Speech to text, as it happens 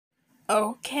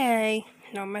Okay,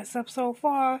 no mess up so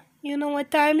far. You know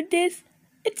what time it is?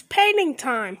 It's painting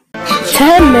time.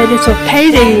 10 minutes of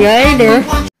painting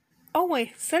later. Oh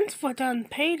wait, since we're done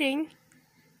painting,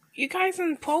 you guys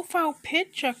in profile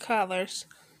picture colors.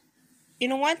 You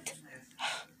know what?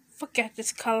 Forget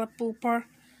this color blooper.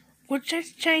 We'll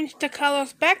just change the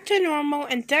colors back to normal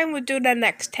and then we'll do the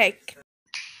next take.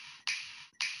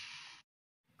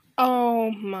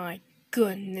 Oh my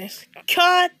goodness.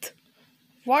 Cut!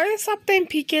 Why is something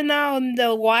peeking out in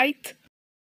the white?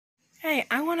 Hey,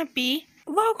 I wanna be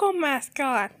logo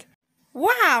mascot.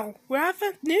 Wow, we have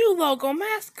a new logo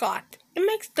mascot. It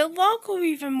makes the logo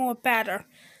even more better.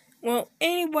 Well,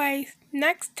 anyways,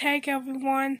 next take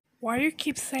everyone. Why do you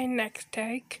keep saying next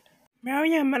take?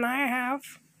 Miriam and I have.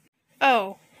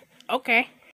 Oh, okay.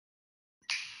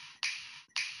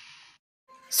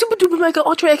 Super duper mega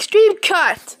ultra extreme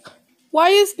cut! Why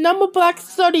is number black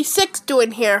 36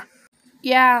 doing here?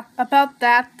 Yeah, about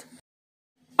that.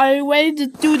 Are you ready to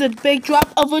do the big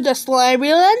drop over the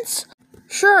slimy lens?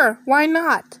 Sure, why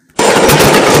not?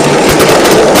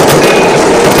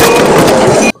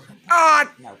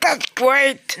 Ah, that's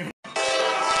great!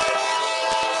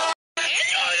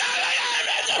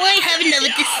 I have enough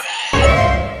of this.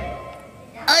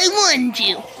 I warned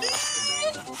you.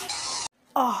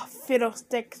 Oh,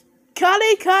 fiddlesticks.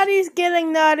 Cuddy's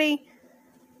getting nutty.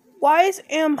 Why does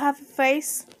M have a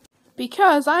face?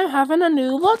 Because I'm having a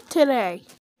new look today.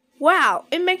 Wow,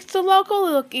 it makes the logo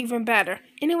look even better.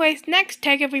 Anyways, next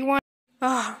take everyone.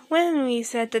 When we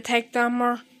said to take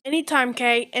number. Anytime,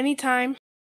 Kate, anytime.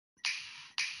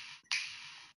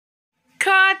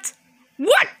 Cut!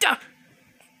 What the?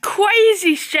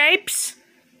 Crazy shapes!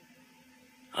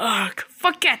 Ugh,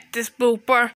 forget this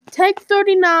blooper. Take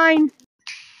 39.